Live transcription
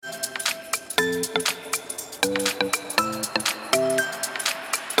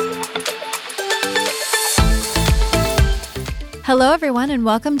Hello, everyone, and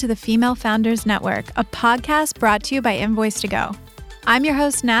welcome to the Female Founders Network, a podcast brought to you by Invoice to Go. I'm your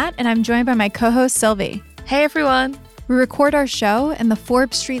host, Nat, and I'm joined by my co-host, Sylvie. Hey, everyone. We record our show in the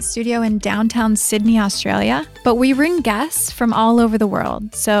Forbes Street studio in downtown Sydney, Australia, but we bring guests from all over the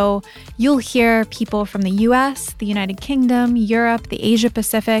world. So you'll hear people from the US, the United Kingdom, Europe, the Asia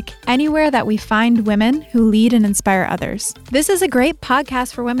Pacific, anywhere that we find women who lead and inspire others. This is a great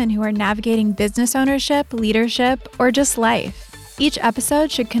podcast for women who are navigating business ownership, leadership, or just life. Each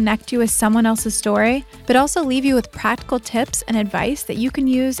episode should connect you with someone else's story, but also leave you with practical tips and advice that you can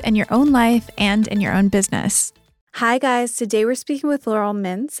use in your own life and in your own business. Hi guys, today we're speaking with Laurel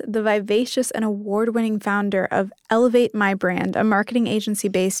Mintz, the vivacious and award-winning founder of Elevate My Brand, a marketing agency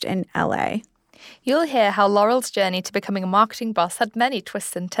based in LA. You'll hear how Laurel's journey to becoming a marketing boss had many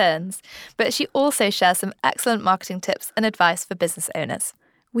twists and turns, but she also shares some excellent marketing tips and advice for business owners.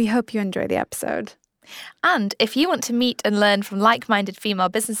 We hope you enjoy the episode. And if you want to meet and learn from like-minded female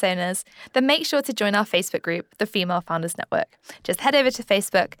business owners, then make sure to join our Facebook group, the Female Founders Network. Just head over to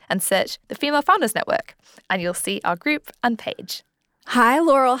Facebook and search the Female Founders Network, and you'll see our group and page. Hi,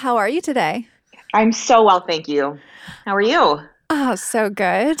 Laurel. How are you today? I'm so well, thank you. How are you? Oh, so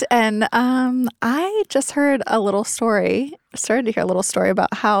good. And I just heard a little story, started to hear a little story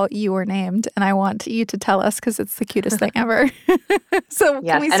about how you were named, and I want you to tell us because it's the cutest thing ever. So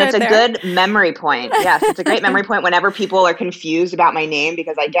yes, can we and it's a there? good memory point. Yes, it's a great memory point whenever people are confused about my name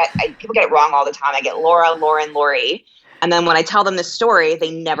because people get it wrong all the time. I get Laura, Lauren, Lori. And then when I tell them this story,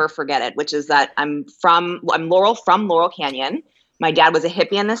 they never forget it, which is that I'm Laurel from Laurel Canyon. My dad was a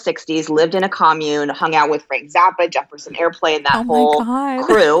hippie in the 60s, lived in a commune, hung out with Frank Zappa, Jefferson Airplane, that whole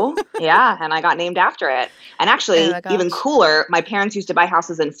crew. Yeah, and I got named after it. And actually, even cooler, my parents used to buy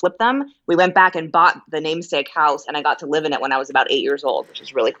houses and flip them. We went back and bought the namesake house, and I got to live in it when I was about 8 years old, which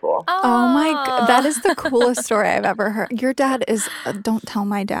is really cool. Oh my God, that is the coolest story I've ever heard. Your dad is, don't tell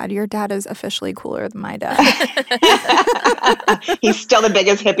my dad, your dad is officially cooler than my dad. He's still the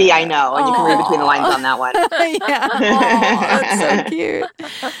biggest hippie I know, and you can read between the lines on that one. Yeah, that's so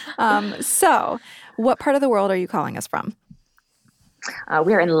cute. So what part of the world are you calling us from?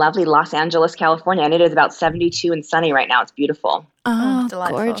 We're in lovely Los Angeles, California, and it is about 72 and sunny right now. It's beautiful. Oh,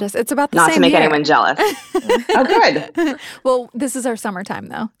 gorgeous. It's about the Not same to make here. anyone jealous. Oh, good. Well, this is our summertime,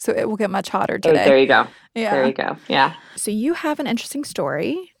 though, so it will get much hotter today. Oh, there you go. Yeah. There you go. Yeah. So you have an interesting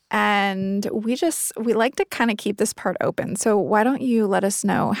story, and we like to kind of keep this part open. So why don't you let us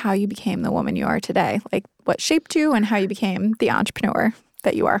know how you became the woman you are today? Like what shaped you and how you became the entrepreneur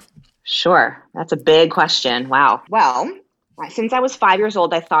that you are? Sure. That's a big question. Wow. Well, since I was 5 years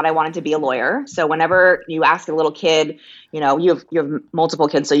old, I thought I wanted to be a lawyer. So whenever you ask a little kid, you have multiple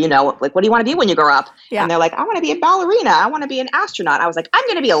kids, so like, what do you want to be when you grow up? Yeah. And they're like, I want to be a ballerina. I want to be an astronaut. I was like, I'm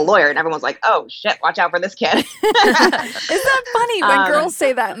going to be a lawyer. And everyone's like, oh shit, watch out for this kid. Isn't that funny when girls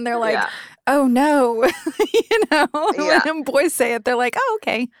say that and they're like, oh no, when boys say it, they're like, oh,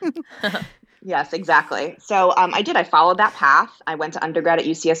 okay. Yes, exactly. So I followed that path. I went to undergrad at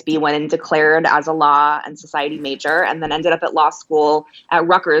UCSB, went and declared as a law and society major, and then ended up at law school at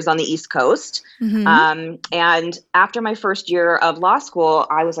Rutgers on the East Coast. Mm-hmm. And after my first year of law school,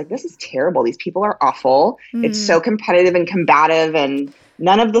 I was like, this is terrible. These people are awful. Mm. It's so competitive and combative, and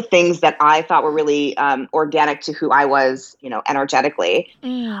none of the things that I thought were really organic to who I was, energetically.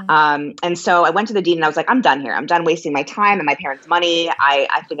 Mm. And so I went to the dean and I was like, I'm done here. I'm done wasting my time and my parents' money.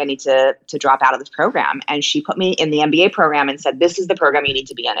 I think I need to drop out of this program. And she put me in the MBA program and said, this is the program you need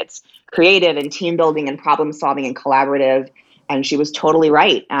to be in. It's creative and team building and problem solving and collaborative. And she was totally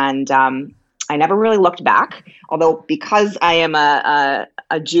right. And I never really looked back, although because I am a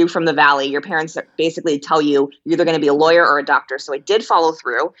Jew from the Valley, your parents basically tell you you're either going to be a lawyer or a doctor. So I did follow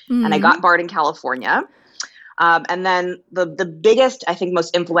through, and I got barred in California. And then the biggest, I think,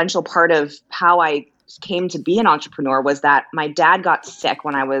 most influential part of how I came to be an entrepreneur was that my dad got sick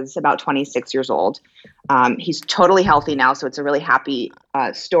when I was about 26 years old. He's totally healthy now, so it's a really happy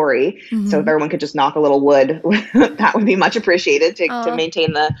story. Mm-hmm. So if everyone could just knock a little wood, that would be much appreciated to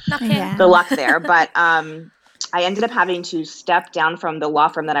maintain the luck there. But I ended up having to step down from the law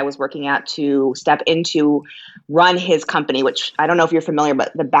firm that I was working at to step into run his company, which I don't know if you're familiar,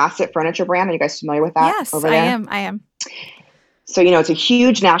 but the Bassett Furniture brand. Are you guys familiar with that? Yes, I am. So, it's a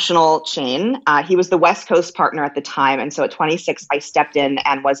huge national chain. He was the West Coast partner at the time. And so at 26, I stepped in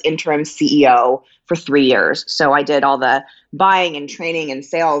and was interim CEO for 3 years. So I did all the buying and training and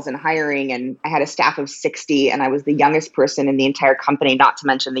sales and hiring. And I had a staff of 60, and I was the youngest person in the entire company, not to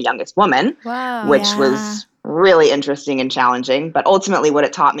mention the youngest woman, which was really interesting and challenging. But ultimately what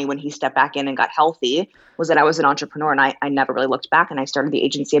it taught me when he stepped back in and got healthy was that I was an entrepreneur, and I never really looked back, and I started the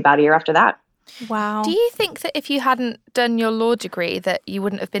agency about a year after that. Wow. Do you think that if you hadn't done your law degree that you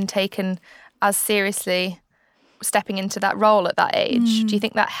wouldn't have been taken as seriously stepping into that role at that age? Do you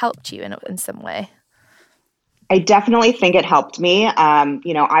think that helped you in some way? I definitely think it helped me.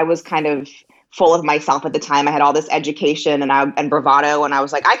 I was kind of full of myself at the time. I had all this education and bravado, and I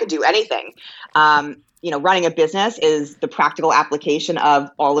was like, I could do anything. Running a business is the practical application of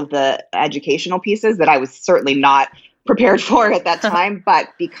all of the educational pieces that I was certainly not prepared for at that time. But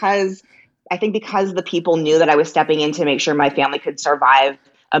because the people knew that I was stepping in to make sure my family could survive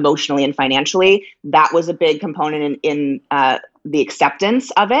emotionally and financially, that was a big component in the acceptance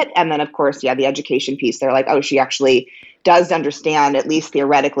of it. And then, of course, the education piece. They're like, oh, she actually does understand, at least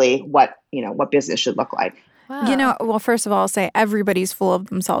theoretically, what business should look like. Wow. Well, first of all, I'll say everybody's full of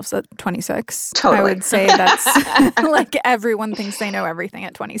themselves at 26. Totally. I would say that's like everyone thinks they know everything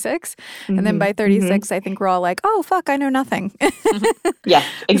at 26. And then by 36, I think we're all like, oh, fuck, I know nothing. Yes,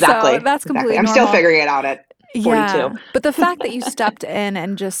 exactly. So that's completely I'm normal. still figuring it out at 42. Yeah. But the fact that you stepped in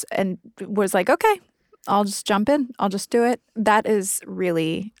and was like, okay, I'll just jump in. I'll just do it. That is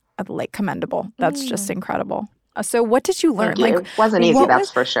really commendable. That's just incredible. So what did you learn? It wasn't easy,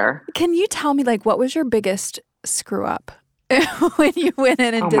 that's for sure. Can you tell me, what was your biggest screw up when you went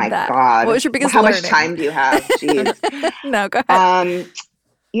in and did that? Oh, my God. What was your biggest How learning? much time do you have? Jeez. No, go ahead.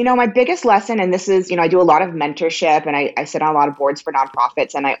 My biggest lesson, and this is, I do a lot of mentorship and I sit on a lot of boards for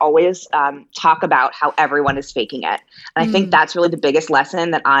nonprofits, and I always talk about how everyone is faking it. And I think that's really the biggest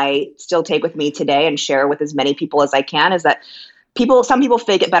lesson that I still take with me today and share with as many people as I can, is that some people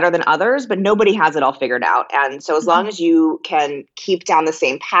fake it better than others, but nobody has it all figured out. And so as long as you can keep down the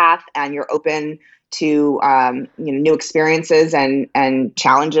same path and you're open to new experiences and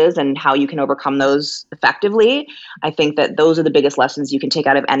challenges and how you can overcome those effectively, I think that those are the biggest lessons you can take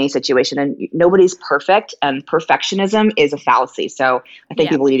out of any situation. And nobody's perfect, and perfectionism is a fallacy. So I think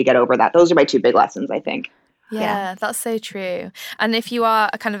people need to get over that. Those are my two big lessons, I think. Yeah, that's so true. And if you are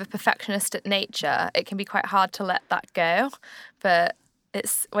a kind of a perfectionist at nature, it can be quite hard to let that go. But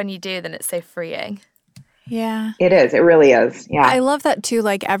it's when you do, then it's so freeing. Yeah. It is. It really is. Yeah. I love that too,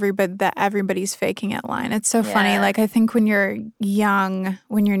 everybody's faking it line. It's so funny. I think when you're young,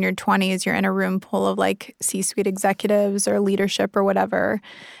 when you're in your 20s, you're in a room full of C-suite executives or leadership or whatever,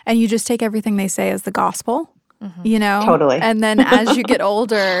 and you just take everything they say as the gospel. Totally. And then as you get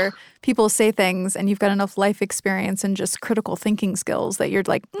older, people say things and you've got enough life experience and just critical thinking skills that you're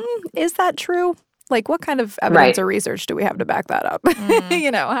like, is that true? What kind of evidence or research do we have to back that up?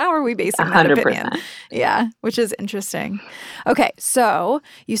 How are we basing that 100%. opinion? Yeah, which is interesting. Okay, so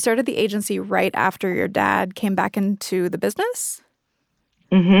you started the agency right after your dad came back into the business?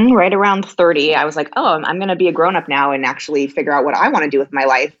 Right around 30, I was like, oh, I'm going to be a grown-up now and actually figure out what I want to do with my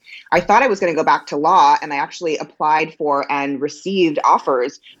life. I thought I was going to go back to law, and I actually applied for and received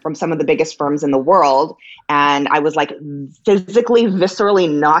offers from some of the biggest firms in the world. And I was physically, viscerally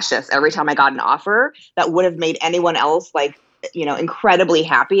nauseous every time I got an offer that would have made anyone else incredibly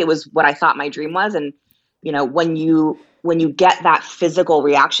happy. It was what I thought my dream was. And, when you get that physical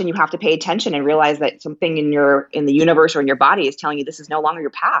reaction, you have to pay attention and realize that something in the universe or in your body is telling you this is no longer your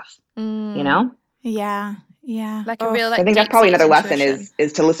path. Yeah. Yeah. A real, I think that's probably another lesson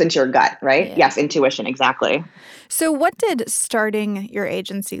is to listen to your gut, right? Yeah. Yes, intuition, exactly. So what did starting your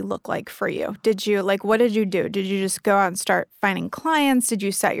agency look like for you? What did you do? Did you just go out and start finding clients? Did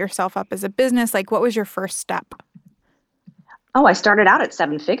you set yourself up as a business? What was your first step? Oh, I started out at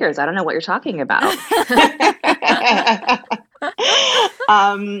 7 figures. I don't know what you're talking about.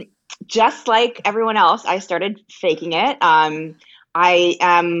 Just like everyone else, I started faking it. I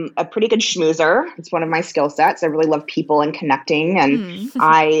am a pretty good schmoozer. It's one of my skill sets. I really love people and connecting. And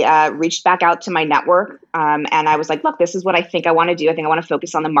I reached back out to my network and I was like, look, this is what I think I want to do. I think I want to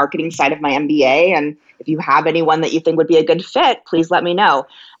focus on the marketing side of my MBA. And if you have anyone that you think would be a good fit, please let me know.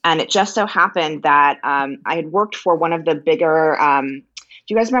 And it just so happened that I had worked for one of the bigger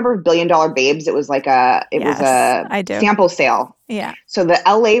do you guys remember Billion Dollar Babes? It was I do. Sample sale. Yeah. So the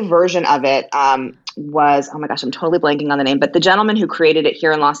LA version of it was, oh my gosh, I'm totally blanking on the name, but the gentleman who created it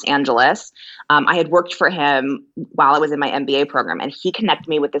here in Los Angeles, I had worked for him while I was in my MBA program, and he connected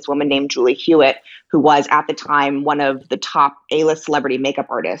me with this woman named Julie Hewitt, who was at the time one of the top A-list celebrity makeup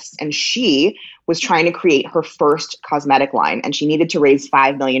artists. And she was trying to create her first cosmetic line, and she needed to raise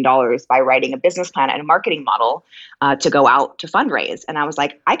 $5 million by writing a business plan and a marketing model to go out to fundraise. And I was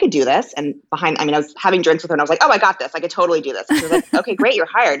like, I could do this. And I was having drinks with her and I was like, oh, I got this. I could totally do this. And she was like, okay, great. You're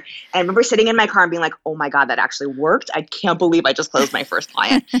hired. And I remember sitting in my car and being like, oh my God, that actually worked. I can't believe I just closed my first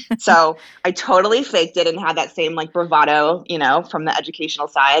client. So I totally faked it and had that same bravado, from the educational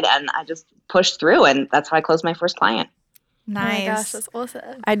side. And I just pushed through, and that's how I closed my first client. Nice. Oh my gosh, that's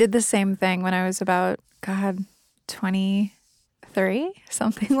awesome. I did the same thing when I was about, 23,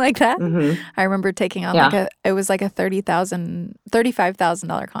 something like that. Mm-hmm. I remember taking on it was like a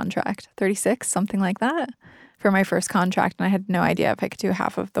 $35,000 contract, 36, something like that, for my first contract. And I had no idea if I could do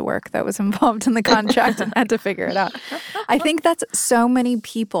half of the work that was involved in the contract and had to figure it out. I think that's so many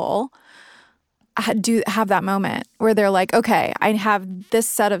people do have that moment where they're like, okay, I have this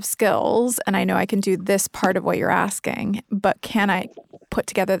set of skills and I know I can do this part of what you're asking, but can I put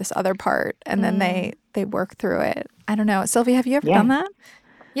together this other part? And then they work through it. I don't know. Sylvie, have you ever done that?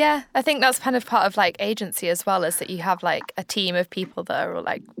 Yeah, I think that's kind of part of like agency as well, is that you have like a team of people that are all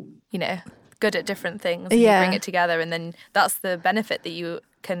like, you know, good at different things. And you bring it together, and then that's the benefit that you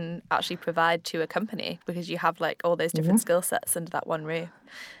can actually provide to a company, because you have like all those different skill sets under that one roof.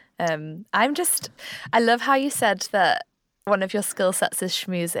 I love how you said that one of your skill sets is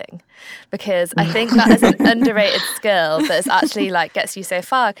schmoozing, because I think that is an underrated skill that is actually like gets you so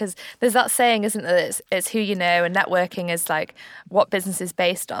far, because there's that saying, isn't there, that it's who you know, and networking is like what business is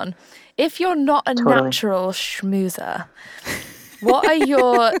based on. If you're not a natural schmoozer, what are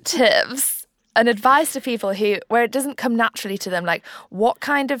your tips and advice to people where it doesn't come naturally to them? Like, what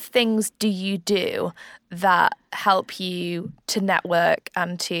kind of things do you do that help you to network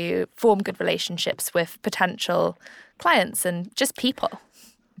and to form good relationships with potential clients and just people?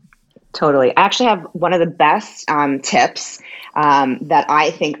 Totally. I actually have one of the best tips that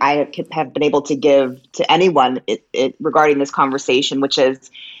I think I have been able to give to anyone regarding this conversation, which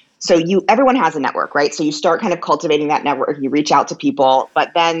is, so everyone has a network, right? So you start kind of cultivating that network, you reach out to people, but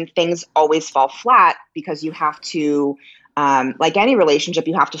then things always fall flat because you have to, like any relationship,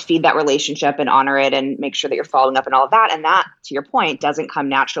 you have to feed that relationship and honor it and make sure that you're following up and all of that. And that, to your point, doesn't come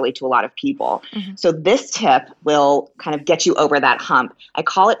naturally to a lot of people. Mm-hmm. So this tip will kind of get you over that hump. I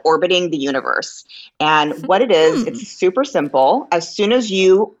call it orbiting the universe. And what it is, it's super simple. As soon as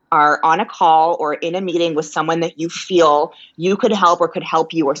you are on a call or in a meeting with someone that you feel you could help or could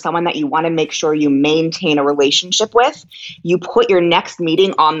help you, or someone that you want to make sure you maintain a relationship with, you put your next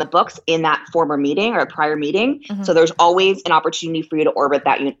meeting on the books in that former meeting or a prior meeting. Mm-hmm. So there's always an opportunity for you to orbit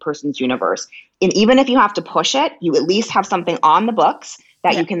that person's universe. And even if you have to push it, you at least have something on the books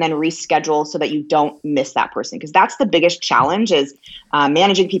that you can then reschedule so that you don't miss that person. Because that's the biggest challenge, is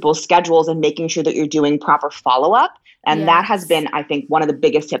managing people's schedules and making sure that you're doing proper follow-up. And that has been, I think, one of the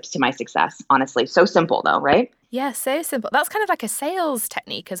biggest tips to my success, honestly. So simple though, right? Yeah, so simple. That's kind of like a sales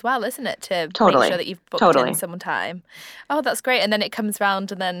technique as well, isn't it? To make sure that you've booked in some time. Oh, that's great. And then it comes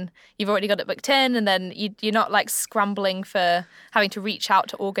round and then you've already got it booked in, and then you're not like scrambling for having to reach out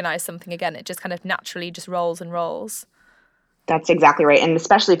to organize something again. It just kind of naturally just rolls and rolls. That's exactly right. And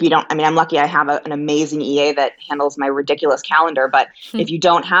especially if you don't, I'm lucky I have an amazing EA that handles my ridiculous calendar, but if you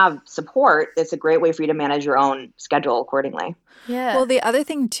don't have support, it's a great way for you to manage your own schedule accordingly. Yeah. Well, the other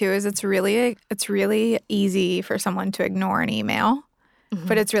thing too is it's really easy for someone to ignore an email,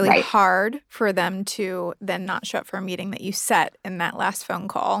 but it's really hard for them to then not show up for a meeting that you set in that last phone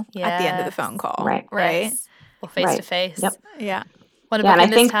call at the end of the phone call. Right. Yes. Or face to face. Yep. Yeah. And I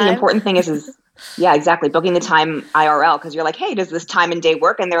think the important thing is yeah, exactly. Booking the time IRL, because you're like, hey, does this time and day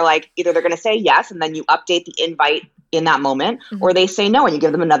work? And they're like, either they're going to say yes, and then you update the invite in that moment, or they say no, and you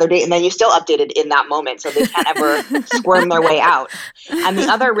give them another date, and then you still update it in that moment, so they can't ever squirm their way out. And the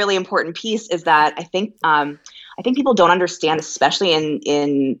other really important piece is that I think people don't understand, especially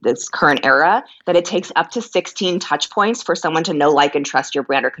in this current era, that it takes up to 16 touch points for someone to know, like, and trust your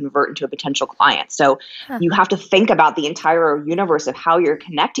brand or convert into a potential client. So you have to think about the entire universe of how you're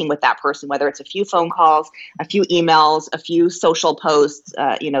connecting with that person, whether it's a few phone calls, a few emails, a few social posts,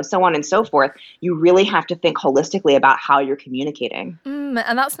 so on and so forth. You really have to think holistically about how you're communicating. And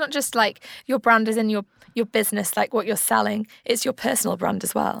that's not just like your brand is in your business, like what you're selling. It's your personal brand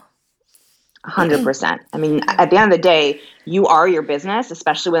as well. 100%. I mean, at the end of the day, you are your business,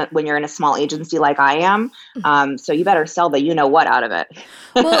 especially when you're in a small agency like I am. So you better sell the you-know-what out of it.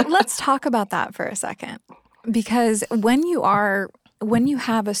 Well, let's talk about that for a second. Because when you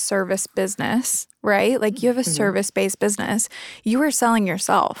have a service business, right? Like you have a service-based business, you are selling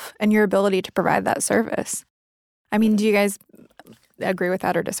yourself and your ability to provide that service. I mean, do you guys agree with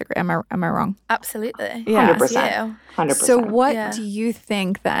that or disagree? Am I wrong? Absolutely. Yeah. 100%. 100%. So what do you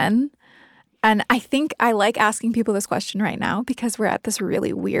think then? And I think I like asking people this question right now because we're at this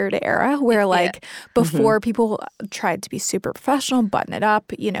really weird era where before people tried to be super professional, button it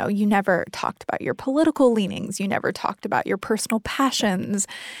up, you never talked about your political leanings, you never talked about your personal passions,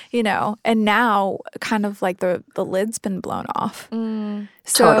 and now kind of like the lid's been blown off.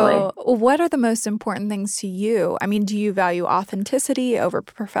 So what are the most important things to you? I mean, do you value authenticity over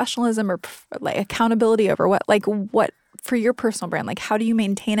professionalism or like accountability over what for your personal brand? Like, how do you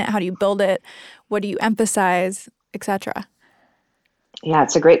maintain it? How do you build it? What do you emphasize, etc.? Yeah,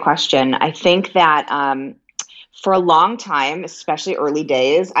 it's a great question. I think that for a long time, especially early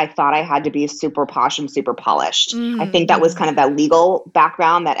days, I thought I had to be super posh and super polished. I think that was kind of that legal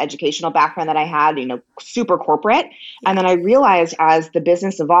background, that educational background that I had, super corporate. Yeah. And then I realized as the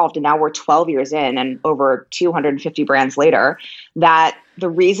business evolved, and now we're 12 years in and over 250 brands later, that the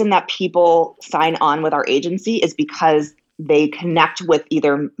reason that people sign on with our agency is because they connect with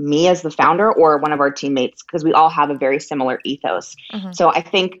either me as the founder or one of our teammates, because we all have a very similar ethos. So I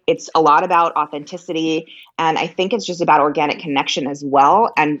think it's a lot about authenticity, and I think it's just about organic connection as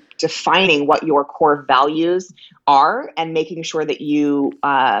well, and defining what your core values are and making sure that you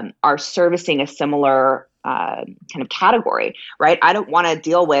are servicing a similar kind of category, right? I don't want to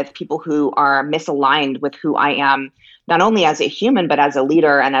deal with people who are misaligned with who I am, not only as a human, but as a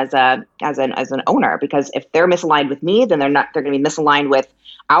leader and as an owner. Because if they're misaligned with me, then they're going to be misaligned with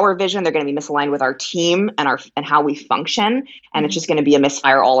our vision. They're going to be misaligned with our team and how we function. And it's just going to be a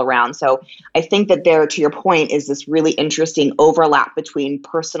misfire all around. So I think that there, to your point, is this really interesting overlap between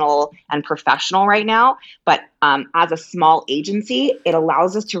personal and professional right now. But as a small agency, it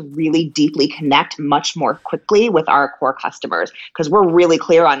allows us to really deeply connect much more quickly with our core customers, because we're really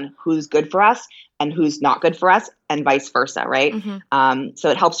clear on who's good for us and who's not good for us, and vice versa, right? So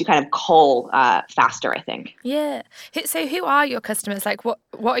it helps you kind of cull faster, I think. Yeah. So who are your customers? Like, what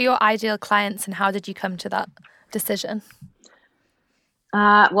are your ideal clients, and how did you come to that decision?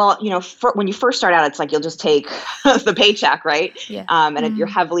 Well, when you first start out, it's like you'll just take the paycheck, right? Yeah. And you're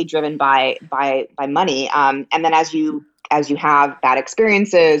heavily driven by money. And then as you have bad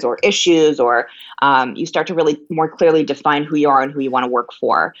experiences or issues, or you start to really more clearly define who you are and who you want to work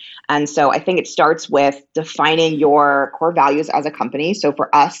for. And so I think it starts with defining your core values as a company. So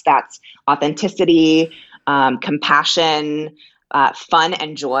for us, that's authenticity, compassion, fun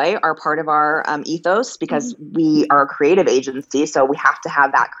and joy are part of our ethos, because we are a creative agency. So we have to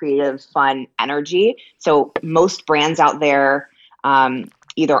have that creative, fun energy. So most brands out there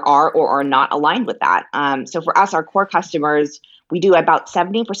either are or are not aligned with that. So for us, our core customers, we do about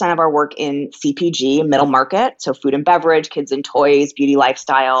 70% of our work in CPG, middle market. So food and beverage, kids and toys, beauty,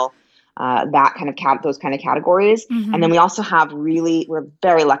 lifestyle, that kind of those kind of categories. And then we also have we're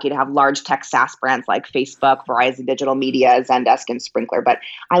very lucky to have large tech SaaS brands like Facebook, Verizon Digital Media, Zendesk, and Sprinkler. But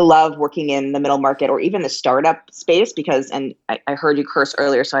I love working in the middle market or even the startup space because, and I heard you curse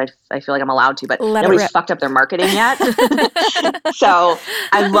earlier, so I feel like I'm allowed to, but nobody's fucked up their marketing yet. So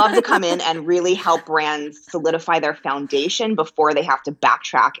I love to come in and really help brands solidify their foundation before they have to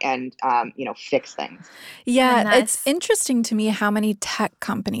backtrack and, fix things. Yeah, nice. It's interesting to me how many tech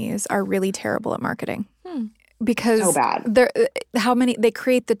companies are really terrible at marketing. Because so bad. They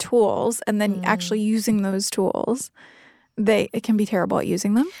create the tools, and then actually using those tools, it can be terrible at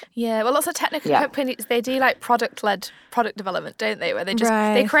using them. Yeah, well, lots of technical companies, they do like product-led product development, don't they? Where they just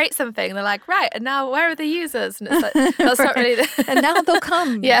they create something, and they're like, right, and now where are the users? And it's like, that's not really and now they'll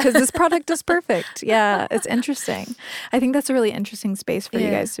come because this product is perfect. Yeah, it's interesting. I think that's a really interesting space for you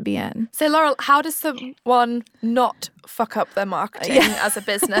guys to be in. So Laurel, how does someone not fuck up their marketing as a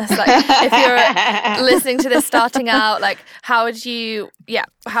business? Like, if you're listening to this starting out, like, how would you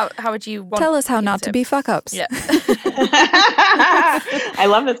want tell us how not to be fuck ups? Yeah. I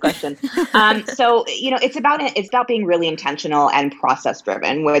love this question. So, it's about being really intentional and process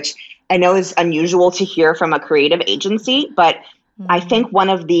driven, which I know is unusual to hear from a creative agency, but I think one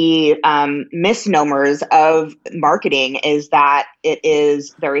of the misnomers of marketing is that it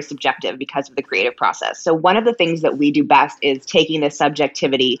is very subjective because of the creative process. So one of the things that we do best is taking the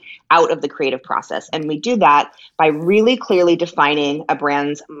subjectivity out of the creative process. And we do that by really clearly defining a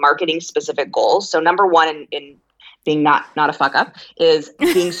brand's marketing specific goals. So number one in being not a fuck up is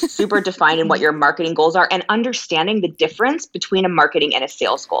being super defined in what your marketing goals are and understanding the difference between a marketing and a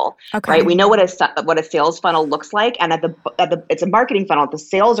sales goal. Okay. Right? We know what a sales funnel looks like, and it's a marketing funnel. The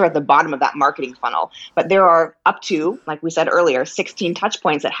sales are at the bottom of that marketing funnel, but there are up to, like we said earlier, 16 touch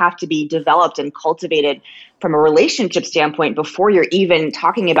points that have to be developed and cultivated from a relationship standpoint before you're even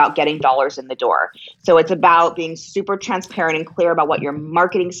talking about getting dollars in the door. So it's about being super transparent and clear about what your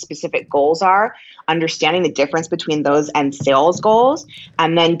marketing specific goals are, understanding the difference between those and sales goals,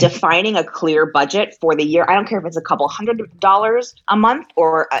 and then defining a clear budget for the year. I don't care if it's a couple $100 a month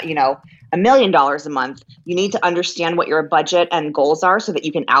or, $1 million a month. You need to understand what your budget and goals are so that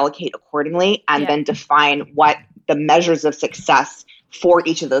you can allocate accordingly and then define what the measures of success for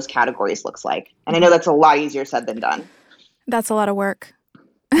each of those categories looks like. And I know that's a lot easier said than done. That's a lot of work.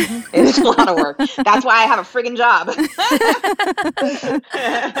 It is a lot of work. That's why I have a friggin' job.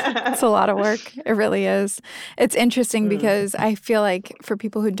 It's a lot of work. It really is. It's interesting because I feel like for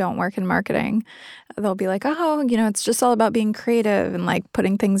people who don't work in marketing, they'll be like, oh, it's just all about being creative and like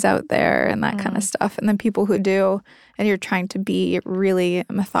putting things out there and that kind of stuff. And then people who do, and you're trying to be really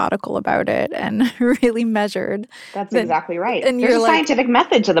methodical about it and really measured. That's exactly right. And there's a scientific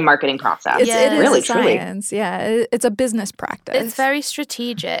method to the marketing process. It is really, a science. Truly. Yeah, it's a business practice. It's very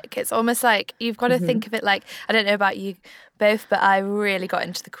strategic. It's almost like you've got to think of it like, I don't know about you both, but I really got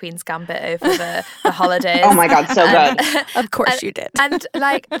into the Queen's Gambit over the holidays. Oh my God, so good. Of course you did. And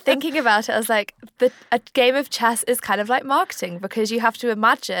like thinking about it, I was like, a game of chess is kind of like marketing, because you have to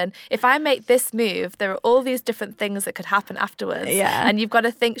imagine, if I make this move, there are all these different things that could happen afterwards. Yeah. And you've got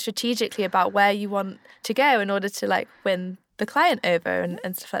to think strategically about where you want to go in order to like win the client over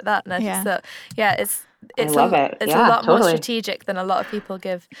and stuff like that. And I just thought, it's a lot more strategic than a lot of people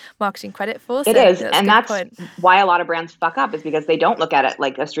give marketing credit for. So it is. And that's why a lot of brands fuck up, is because they don't look at it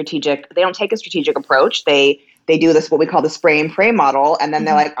like they don't take a strategic approach. They do this, what we call the spray and pray model. And then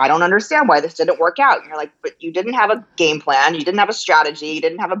they're like, I don't understand why this didn't work out. And you're like, but you didn't have a game plan. You didn't have a strategy. You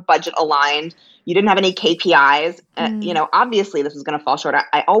didn't have a budget aligned. You didn't have any KPIs. Obviously this is going to fall short.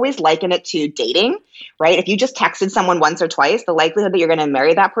 I always liken it to dating, right? If you just texted someone once or twice, the likelihood that you're going to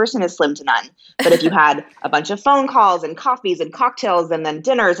marry that person is slim to none. But if you had a bunch of phone calls and coffees and cocktails and then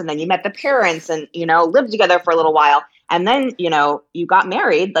dinners, and then you met the parents and, lived together for a little while, and then, you got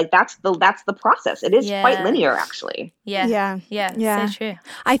married, like that's the process. It is quite linear, actually. Yeah. So true.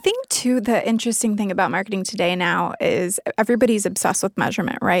 I think, too, the interesting thing about marketing today now is everybody's obsessed with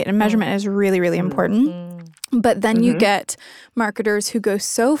measurement, right? And measurement is really, really important. But then you get marketers who go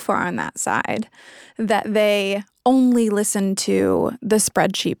so far on that side that they only listen to the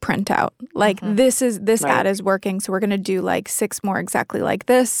spreadsheet printout. Like this ad is working, so we're going to do like 6 more exactly like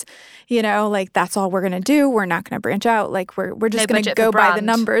this. Like that's all we're going to do. We're not going to branch out. Like we're just going to go by the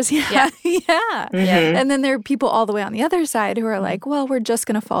numbers. Yeah. And then there are people all the way on the other side who are like, well, we're just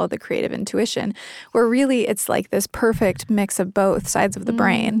going to follow the creative intuition. Where really it's like this perfect mix of both sides of the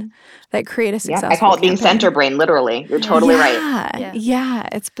brain that create a successful I call it being campaign. Center brain, literally. You're totally right. Yeah,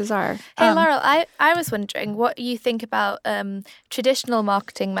 it's bizarre. Hey, Laurel, I was wondering what you think about traditional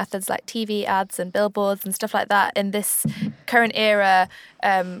marketing methods like TV ads and billboards and stuff like that in this current era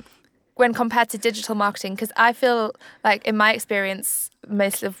when compared to digital marketing, because I feel like in my experience,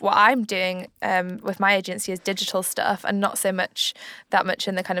 most of what I'm doing with my agency is digital stuff and not so much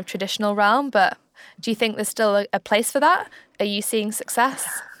in the kind of traditional realm. But do you think there's still a place for that? Are you seeing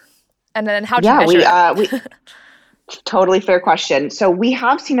success? And then how do you measure it? Totally fair question. So we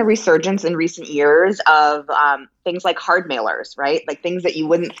have seen a resurgence in recent years of things like hard mailers, right? Like things that you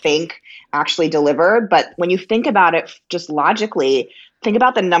wouldn't think actually deliver. But when you think about it just logically, think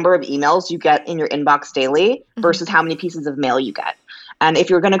about the number of emails you get in your inbox daily versus how many pieces of mail you get. And if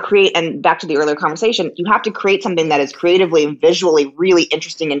you're going to create, and back to the earlier conversation, you have to create something that is creatively and visually really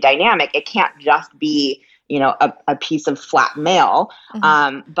interesting and dynamic. It can't just be a piece of flat mail.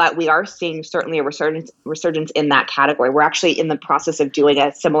 But we are seeing certainly a resurgence in that category. We're actually in the process of doing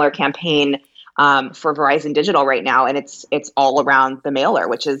a similar campaign for Verizon Digital right now. And it's all around the mailer,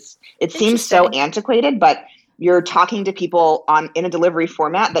 which it seems so antiquated, but you're talking to people in a delivery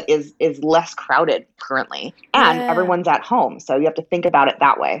format that is less crowded currently. And everyone's at home. So you have to think about it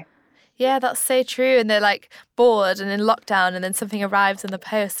that way. Yeah, that's so true. And they're like bored and in lockdown, and then something arrives in the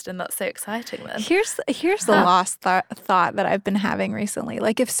post, and that's so exciting then. Here's the lost thought that I've been having recently.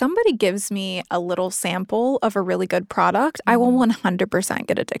 Like if somebody gives me a little sample of a really good product, I will 100%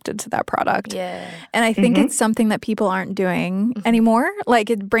 get addicted to that product. Yeah. And I think it's something that people aren't doing anymore.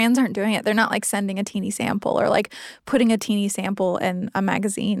 Like brands aren't doing it. They're not like sending a teeny sample or like putting a teeny sample in a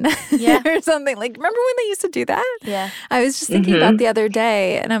magazine or something. Like remember when they used to do that? Yeah. I was just thinking about the other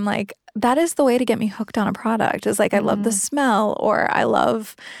day, and I'm like, that is the way to get me hooked on a product. Is like I love the smell, or I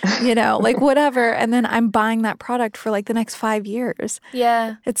love, like whatever. And then I'm buying that product for like the next 5 years.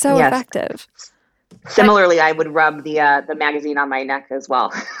 Yeah. It's so effective. Similarly, I would rub the magazine on my neck as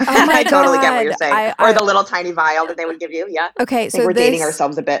well. Oh my I totally get what God. you're saying. Or the little tiny vial that they would give you. Yeah. Okay, so we're dating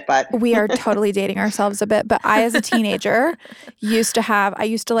ourselves a bit, but we are totally dating ourselves a bit. But I, as a teenager, used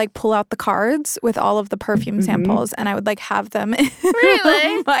to like pull out the cards with all of the perfume samples, and I would like have them in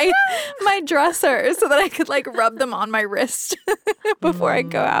my dresser so that I could like rub them on my wrist before I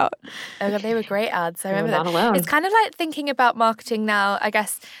go out. Oh God, they were great ads. I remember not that. alone. It's kind of like thinking about marketing now. I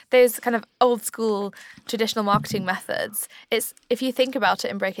guess those kind of old school all traditional marketing methods, it's, if you think about it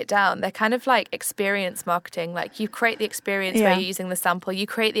and break it down, they're kind of like experience marketing. Like you create the experience where you're using the sample, you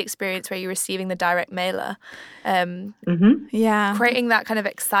create the experience where you're receiving the direct mailer. Creating that kind of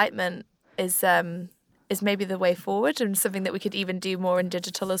excitement is maybe the way forward, and something that we could even do more in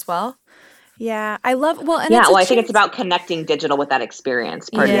digital as well. Yeah, I love, I think it's about connecting digital with that experience.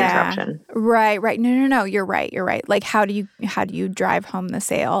 Pardon the interruption. Right. No. You're right. Like, how do you drive home the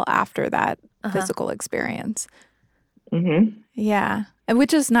sale after that physical experience? Mm-hmm. Yeah,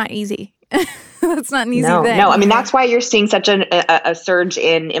 which is not easy. That's not an easy thing. No, I mean, that's why you're seeing such a surge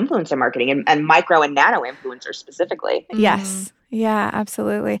in influencer marketing and micro and nano influencers specifically. Yes. Yeah,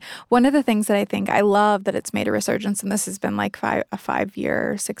 absolutely. One of the things that I think I love that it's made a resurgence, and this has been like a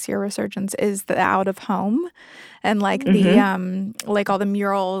 5-year, 6-year resurgence, is the out of home and like the like all the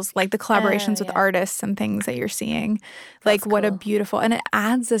murals, like the collaborations with artists and things that you're seeing. Like what a beautiful, and it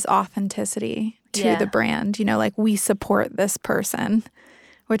adds this authenticity to the brand. You know, like we support this person,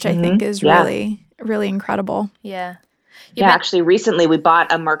 which I think is really, really incredible. Yeah. Actually, recently we bought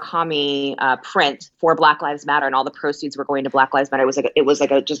a Murakami print for Black Lives Matter, and all the proceeds were going to Black Lives Matter. It was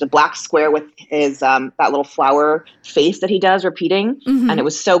like just a black square with his that little flower face that he does repeating, and it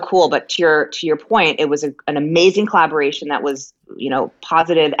was so cool. But to your point, it was an amazing collaboration that was,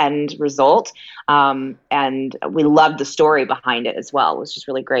 positive end result, and we loved the story behind it as well. It was just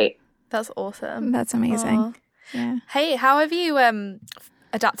really great. That's awesome. That's amazing. Aww. Yeah. Hey, how have you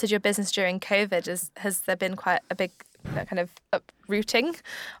adapted your business during COVID? Has there been quite a big kind of uprooting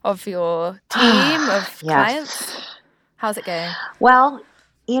of your team, of clients? How's it going? Well,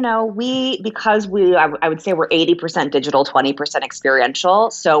 because I would say we're 80% digital, 20% experiential.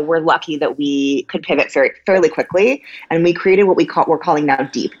 So we're lucky that we could pivot fairly quickly. And we created what we're calling now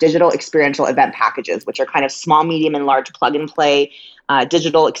DEEP, digital experiential event packages, which are kind of small, medium, and large plug and play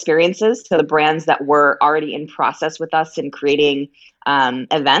digital experiences. So the brands that were already in process with us in creating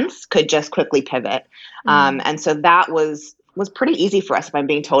events could just quickly pivot. And so that was pretty easy for us, if I'm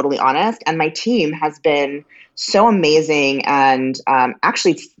being totally honest. And my team has been so amazing and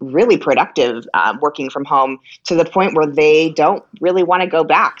actually really productive working from home, to the point where they don't really want to go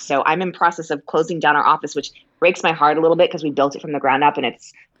back. So I'm in process of closing down our office, which breaks my heart a little bit because we built it from the ground up and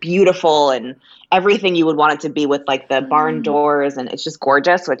it's beautiful and everything you would want it to be, with like the barn doors, and it's just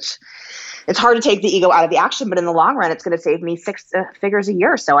gorgeous, which it's hard to take the ego out of the action, but in the long run, it's going to save me 6 figures a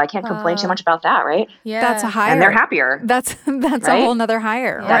year. So I can't complain too much about that, right? Yeah. That's a hire. And they're happier. That's right? A whole nother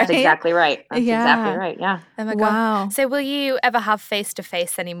hire. Yeah. That's exactly right. That's exactly right. Yeah. Oh my God. So will you ever have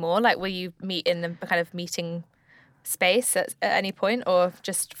face-to-face anymore? Like, will you meet in the kind of meeting space at any point, or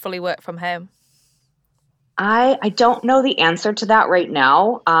just fully work from home? I don't know the answer to that right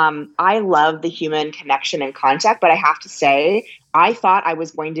now. I love the human connection and contact, but I have to say, I thought I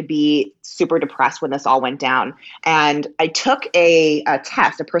was going to be super depressed when this all went down. And I took a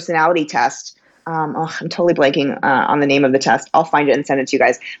personality test. I'm totally blanking on the name of the test. I'll find it and send it to you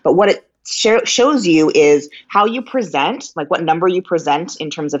guys. But what it shows you is how you present, like what number you present in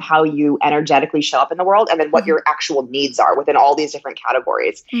terms of how you energetically show up in the world, and then what your actual needs are within all these different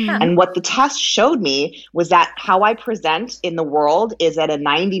categories. And what the test showed me was that how I present in the world is at a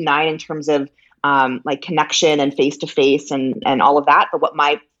 99 in terms of like connection and face-to-face and all of that. But what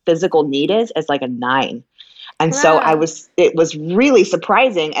my physical need is like a 9. And so it was really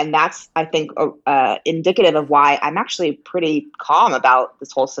surprising. And that's, I think, indicative of why I'm actually pretty calm about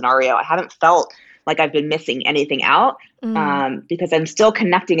this whole scenario. I haven't felt like I've been missing anything out because I'm still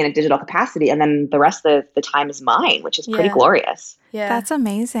connecting in a digital capacity. And then the rest of the time is mine, which is pretty glorious. Yeah. That's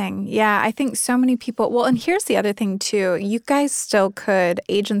amazing. Yeah, I think so many people, well, and here's the other thing too. You guys still could,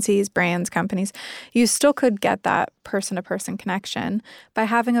 agencies, brands, companies, you still could get that person-to-person connection by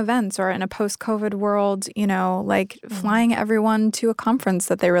having events, or in a post-COVID world, like flying everyone to a conference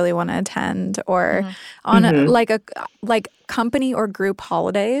that they really want to attend, or on like company or group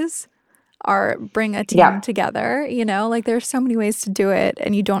holidays. Or bring a team together, like there's so many ways to do it,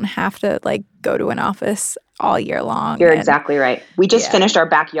 and you don't have to like go to an office all year long. You're exactly right. We just finished our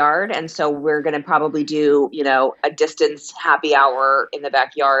backyard, and so we're going to probably do, a distance happy hour in the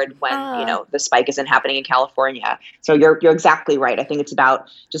backyard when, the spike isn't happening in California. So you're exactly right. I think it's about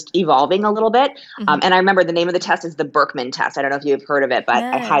just evolving a little bit. And I remember the name of the test is the Berkman test. I don't know if you've heard of it, but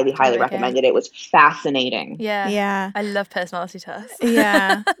I highly recommend it. It was fascinating. Yeah. Yeah. I love personality tests.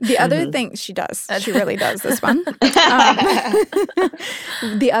 Yeah. The other thing she does, she really does this one.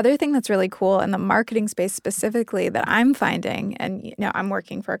 The other thing that's really cool cool in the marketing space specifically that I'm finding, and I'm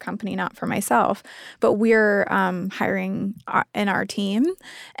working for a company, not for myself, but we're hiring in our team,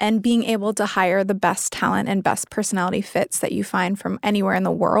 and being able to hire the best talent and best personality fits that you find from anywhere in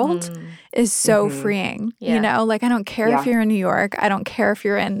the world is so freeing. Yeah. Like I don't care if you're in New York, I don't care if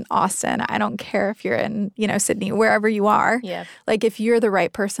you're in Austin, I don't care if you're in, Sydney, wherever you are. Yeah. Like if you're the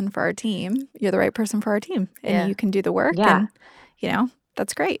right person for our team, you're the right person for our team, and you can do the work, and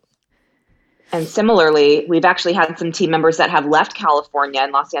that's great. And similarly, we've actually had some team members that have left California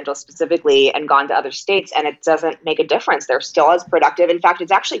and Los Angeles specifically and gone to other states, and it doesn't make a difference. They're still as productive. In fact,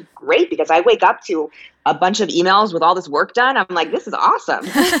 it's actually great because I wake up to a bunch of emails with all this work done. I'm like, this is awesome.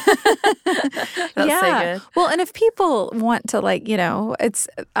 That's so good. Well, and if people want to, like, it's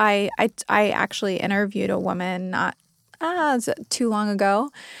I actually interviewed a woman not too long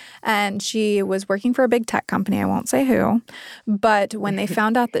ago, and she was working for a big tech company. I won't say who, but when they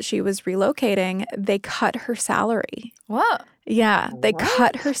found out that she was relocating, they cut her salary. What? Yeah, they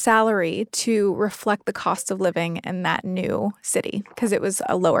cut her salary to reflect the cost of living in that new city because it was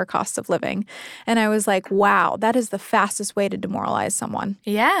a lower cost of living. And I was like, wow, that is the fastest way to demoralize someone.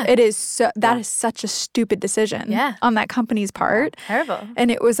 Yeah. It is that is such a stupid decision on that company's part. Terrible. And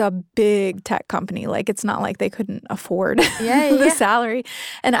it was a big tech company. Like, it's not like they couldn't afford the salary.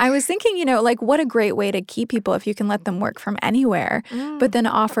 And I was thinking, like, what a great way to keep people if you can let them work from anywhere, but then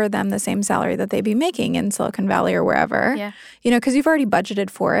offer them the same salary that they'd be making in Silicon Valley or wherever. Yeah. Because you've already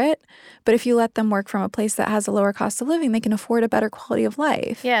budgeted for it. But if you let them work from a place that has a lower cost of living, they can afford a better quality of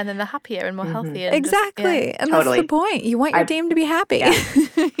life. Yeah, and then they're happier and more healthy. And exactly. And that's the point. You want your team to be happy.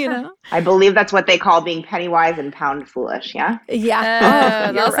 Yeah. I believe that's what they call being penny wise and pound foolish, yeah?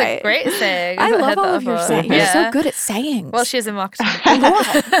 Yeah. That's right. a great saying. I love all of your sayings. You're so good at sayings. Well, she's in marketing.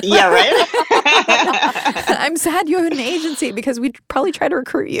 Yeah, right? I'm sad you have an agency because we'd probably try to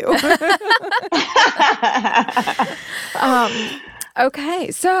recruit you.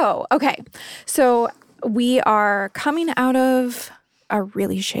 Okay. So we are coming out of a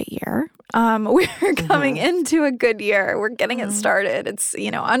really shit year. We're coming into a good year. We're getting it started. It's,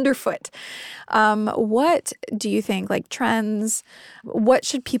 underfoot. What do you think, like trends, what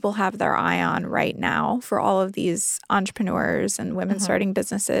should people have their eye on right now for all of these entrepreneurs and women starting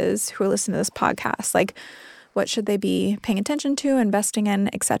businesses who are listening to this podcast? Like, what should they be paying attention to, investing in,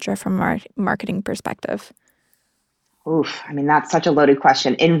 et cetera, from a marketing perspective? Oof. I mean, that's such a loaded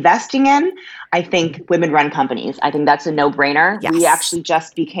question. Investing in, I think, women-run companies. I think that's a no-brainer. Yes. We actually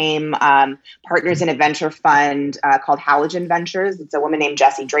just became partners in a venture fund called Halogen Ventures. It's a woman named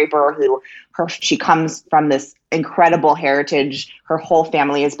Jessie Draper she comes from this incredible heritage. Her whole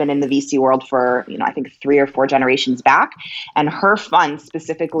family has been in the VC world for, I think 3 or 4 generations back. And her fund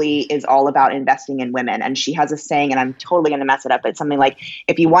specifically is all about investing in women. And she has a saying, and I'm totally going to mess it up, but it's something like,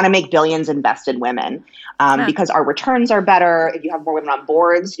 if you want to make billions, invest in women. Because our returns are better. If you have more women on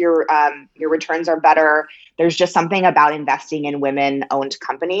boards, your returns are better. There's just something about investing in women-owned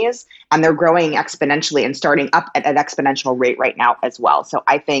companies, and they're growing exponentially and starting up at an exponential rate right now as well. So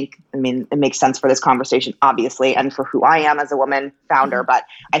I think, it makes sense for this conversation, obviously, and for who I am as a woman founder, but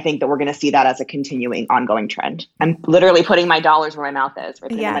I think that we're going to see that as a continuing, ongoing trend. I'm literally putting my dollars where my mouth is,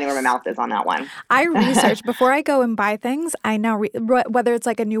 right? Putting my money where my mouth is on that one. I research before I go and buy things. I now, whether it's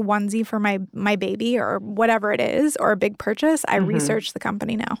like a new onesie for my baby or whatever it is, or a big purchase, I research the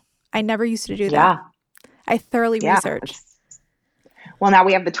company now. I never used to do that. I thoroughly research. Well, now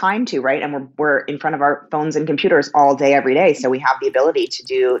we have the time to, right? And we're in front of our phones and computers all day, every day. So we have the ability to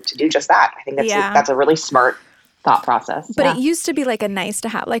do just that. I think that's a really smart thought process. But it used to be like a nice to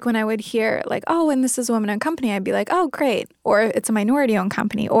have. Like when I would hear like, oh, and this is a woman-owned company, I'd be like, oh, great. Or it's a minority-owned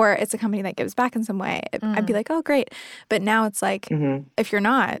company, or it's a company that gives back in some way. I'd be like, oh, great. But now it's like, if you're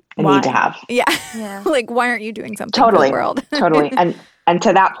not, why? Need to have. Yeah. Like, why aren't you doing something for the world? Totally. And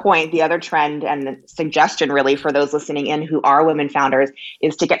to that point, the other trend and the suggestion really for those listening in who are women founders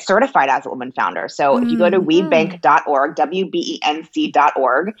is to get certified as a woman founder. So if you go to webenc.org,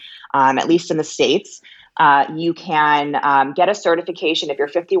 WBENC.org, at least in the States, you can get a certification if you're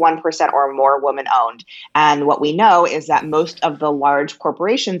 51% or more woman-owned. And what we know is that most of the large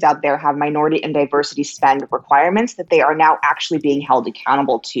corporations out there have minority and diversity spend requirements that they are now actually being held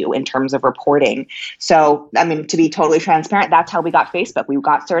accountable to in terms of reporting. So, to be totally transparent, that's how we got Facebook. We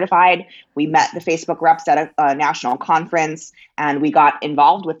got certified. We met the Facebook reps at a national conference, and we got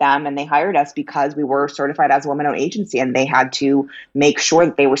involved with them, and they hired us because we were certified as a woman-owned agency, and they had to make sure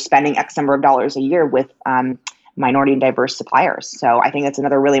that they were spending X number of dollars a year with minority and diverse suppliers. So I think that's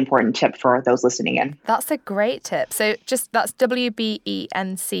another really important tip for those listening in. That's a great tip. So that's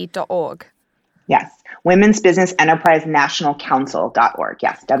WBENC.org. Yes. Women's Business Enterprise National Council.org.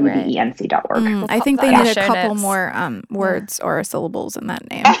 Yes. WBENC.org. I think they need a couple more words or syllables in that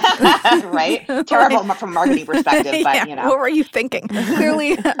name. Right? Terrible from a marketing perspective, but What were you thinking?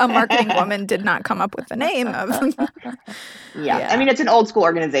 Clearly a marketing woman did not come up with the name of. Yeah. I mean, it's an old school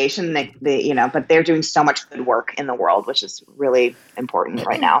organization. But they're doing so much good work in the world, which is really important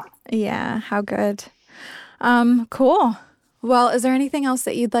right now. Yeah. How good. Cool. Well, is there anything else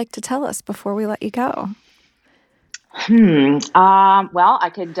that you'd like to tell us before we let you go? Well, I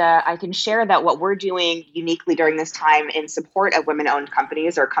can share that what we're doing uniquely during this time in support of women-owned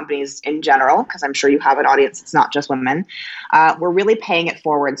companies or companies in general, because I'm sure you have an audience, it's not just women. We're really paying it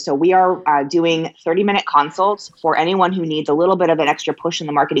forward. So we are doing 30-minute consults for anyone who needs a little bit of an extra push in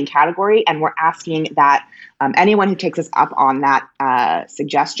the marketing category. And we're asking that anyone who takes us up on that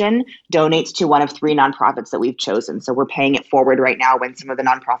suggestion donates to one of 3 nonprofits that we've chosen. So we're paying it forward right now when some of the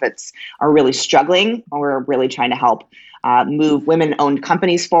nonprofits are really struggling, or we're really trying to help move women-owned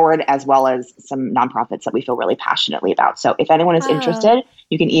companies forward, as well as some nonprofits that we feel really passionately about. So if anyone is interested,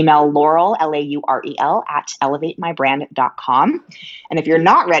 you can email Laurel, Laurel, at elevatemybrand.com. And if you're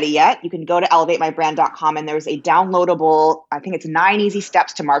not ready yet, you can go to elevatemybrand.com, and there's a downloadable, I think it's 9 easy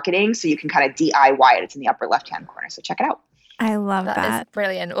steps to marketing. So you can kind of DIY it. It's in the upper left-hand corner. So check it out. I love that. That is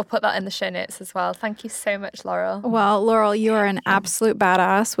brilliant. We'll put that in the show notes as well. Thank you so much, Laurel. Well, Laurel, you are an absolute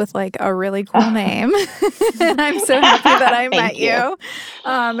badass with like a really cool name. And I'm so happy that I met you.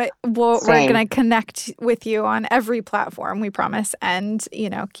 We're going to connect with you on every platform, we promise, and,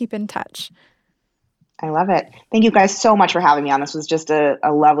 keep in touch. I love it. Thank you guys so much for having me on. This was just a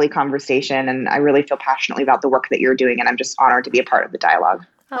lovely conversation, and I really feel passionately about the work that you're doing, and I'm just honored to be a part of the dialogue.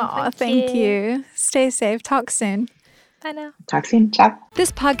 Oh, thank you. Stay safe. Talk soon. Bye now. Talk soon. Ciao.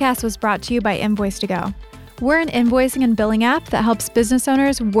 This podcast was brought to you by Invoice2Go. We're an invoicing and billing app that helps business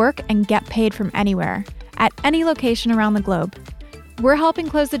owners work and get paid from anywhere, at any location around the globe. We're helping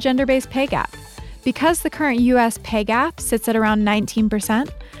close the gender-based pay gap. Because the current U.S. pay gap sits at around 19%,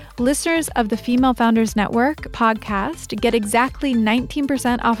 listeners of the Female Founders Network podcast get exactly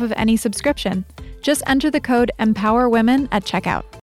 19% off of any subscription. Just enter the code EMPOWERWOMEN at checkout.